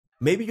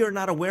Maybe you're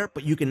not aware,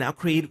 but you can now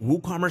create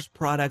WooCommerce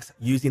products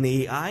using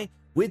AI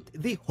with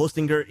the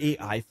Hostinger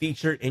AI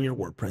feature in your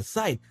WordPress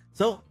site.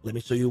 So let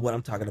me show you what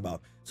I'm talking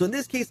about. So in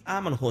this case,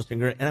 I'm on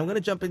Hostinger and I'm going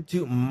to jump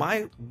into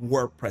my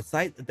WordPress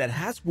site that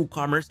has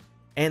WooCommerce,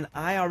 and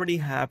I already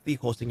have the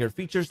Hostinger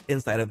features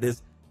inside of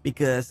this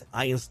because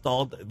I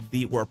installed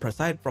the WordPress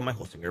site from my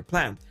Hostinger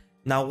plan.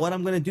 Now, what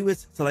I'm going to do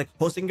is select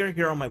Hostinger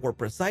here on my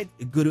WordPress site,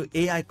 go to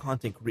AI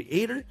Content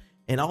Creator,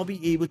 and I'll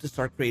be able to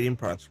start creating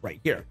products right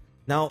here.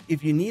 Now,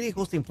 if you need a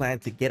hosting plan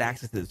to get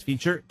access to this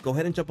feature, go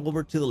ahead and jump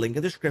over to the link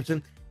in the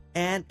description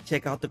and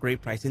check out the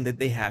great pricing that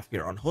they have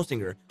here on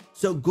Hostinger.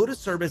 So go to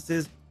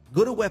services,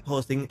 go to web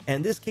hosting. And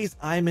in this case,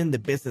 I'm in the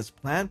business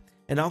plan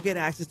and I'll get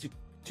access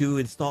to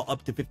install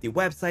up to 50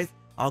 websites.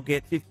 I'll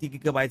get 50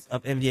 gigabytes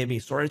of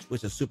NVMe storage,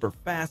 which is super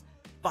fast,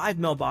 5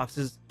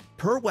 mailboxes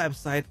per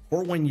website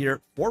for 1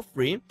 year for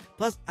free.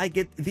 Plus I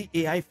get the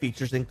AI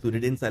features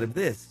included inside of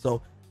this.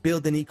 So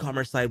build an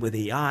e-commerce site with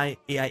AI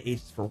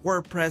agents for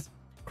WordPress,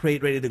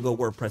 create ready to go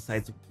WordPress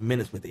sites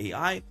minutes with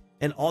AI,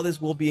 and all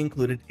this will be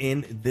included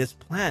in this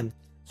plan.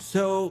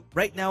 So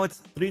right now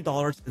it's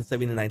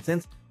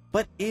 $3.79,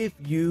 but if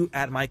you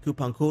add my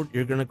coupon code,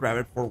 you're going to grab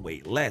it for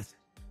way less.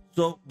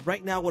 So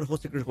right now what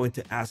Hostinger is going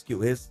to ask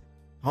you is,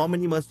 how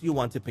many months do you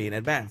want to pay in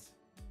advance?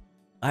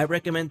 I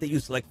recommend that you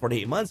select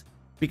 48 months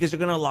because you're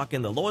going to lock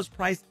in the lowest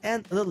price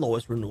and the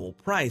lowest renewal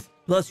price.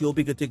 Plus you'll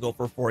be good to go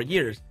for 4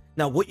 years.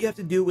 Now what you have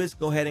to do is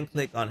go ahead and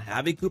click on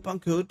have a coupon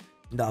code.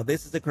 Now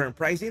this is the current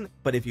pricing,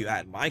 but if you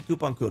add my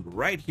coupon code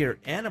right here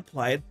and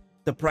apply it,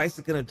 the price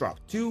is going to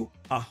drop to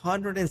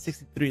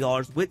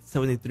 $163 with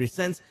 73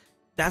 cents.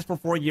 That's for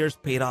 4 years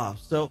paid off.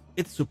 So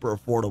it's super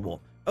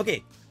affordable.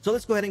 Okay, so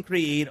let's go ahead and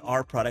create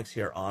our products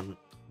here on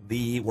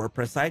the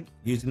WordPress site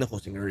using the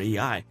Hostinger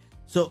AI.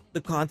 So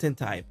the content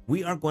type,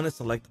 we are going to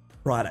select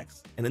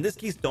products. And in this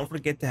case, don't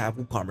forget to have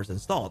WooCommerce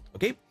installed.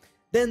 Okay,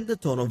 then the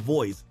tone of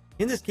voice.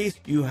 In this case,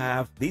 you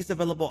have these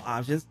available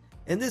options.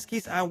 In this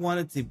case, I want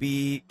it to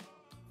be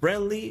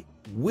friendly,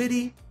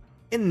 witty,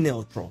 and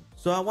neutral.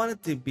 So I want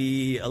it to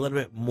be a little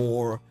bit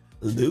more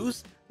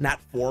loose,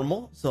 not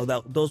formal. So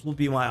those will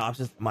be my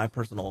options, my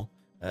personal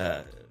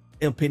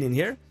opinion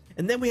here.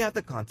 And then we have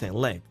the content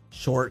length,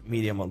 short,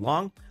 medium, or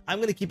long. I'm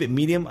going to keep it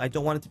medium. I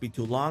don't want it to be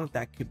too long.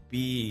 That could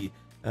be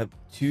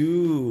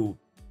too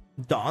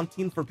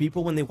daunting for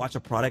people when they watch a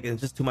product and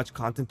it's just too much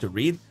content to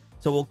read.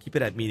 So we'll keep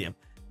it at medium.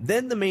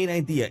 Then the main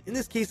idea. In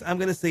this case, I'm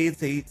going to say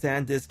it's a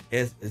SanDisk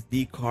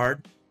SSD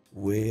card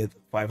with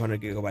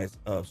 500 gigabytes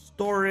of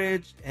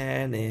storage,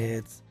 and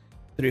it's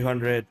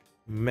 300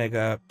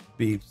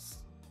 megabits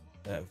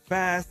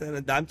fast.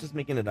 And I'm just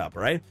making it up,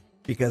 right?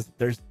 Because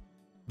there's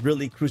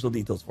really crucial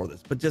details for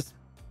this, but just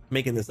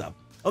making this up.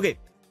 Okay,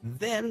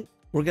 then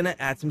we're going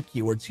to add some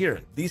keywords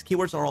here. These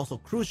keywords are also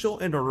crucial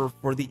in order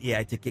for the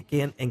AI to kick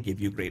in and give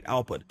you great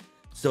output.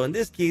 So in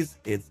this case,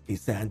 it's a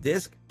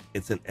SanDisk,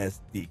 it's an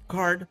SD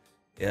card.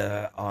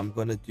 I'm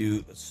going to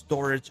do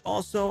storage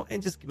also,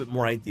 and just give it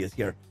more ideas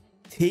here.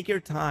 Take your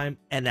time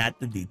and add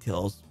the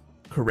details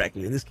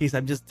correctly. In this case,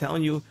 I'm just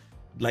telling you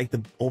like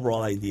the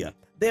overall idea.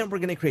 Then we're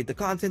going to create the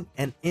content,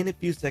 and in a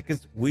few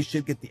seconds, we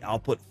should get the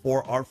output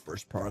for our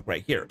first product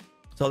right here.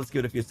 So let's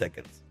give it a few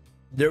seconds.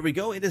 There we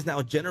go. It is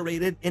now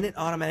generated, and it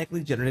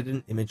automatically generated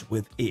an image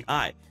with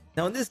AI.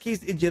 Now, in this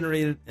case, it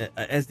generated an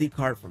SD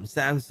card from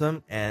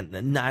Samsung and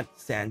not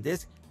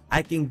SanDisk.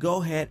 I can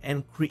go ahead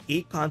and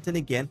create content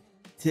again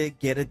to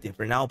get a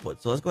different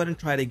output. So let's go ahead and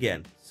try it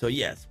again. So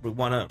yes, we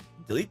want to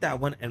delete that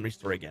one and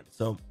restore again.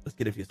 So let's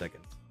get a few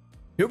seconds.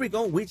 Here we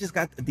go. We just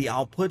got the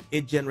output.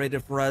 It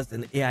generated for us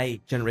an AI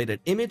generated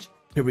image.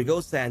 Here we go.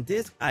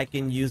 SanDisk. I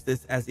can use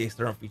this as the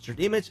external featured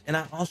image, and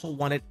I also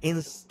want it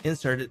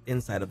inserted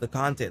inside of the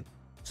content.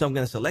 So I'm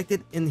going to select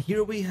it, and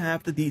here we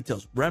have the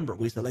details. Remember,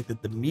 we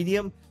selected the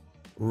medium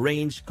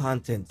range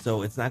content,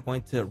 so it's not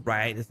going to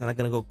write. It's not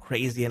going to go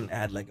crazy and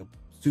add like a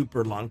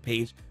super long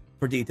page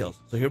for details.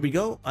 So here we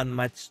go.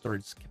 Unmatched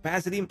storage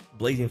capacity,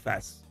 blazing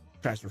fast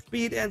transfer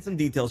speed, and some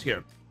details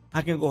here.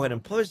 I can go ahead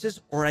and publish this,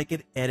 or I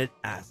can edit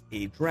as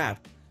a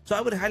draft. So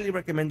I would highly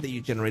recommend that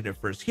you generate it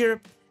first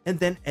here and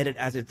then edit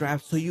as a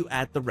draft, so you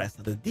add the rest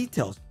of the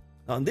details.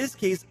 Now in this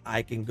case,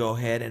 I can go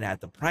ahead and add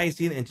the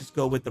pricing and just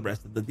go with the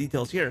rest of the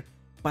details here.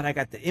 But I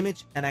got the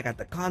image and I got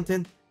the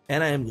content,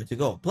 and I am good to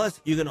go.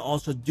 Plus, you can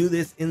also do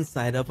this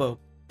inside of a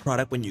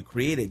product when you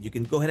create it. You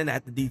can go ahead and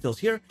add the details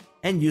here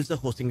and use the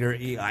Hostinger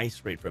AI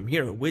straight from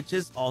here, which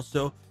is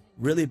also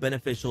really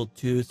beneficial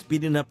to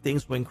speeding up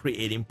things when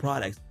creating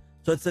products.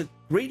 So it's a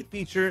great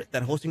feature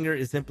that Hostinger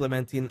is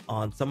implementing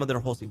on some of their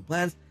hosting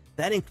plans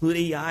that include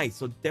AI.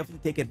 So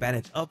definitely take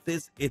advantage of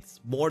this.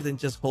 It's more than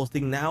just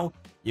hosting now.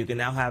 You can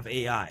now have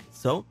AI.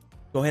 So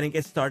go ahead and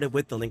get started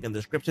with the link in the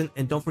description,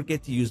 and don't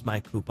forget to use my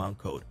coupon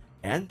code.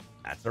 And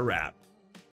that's a wrap.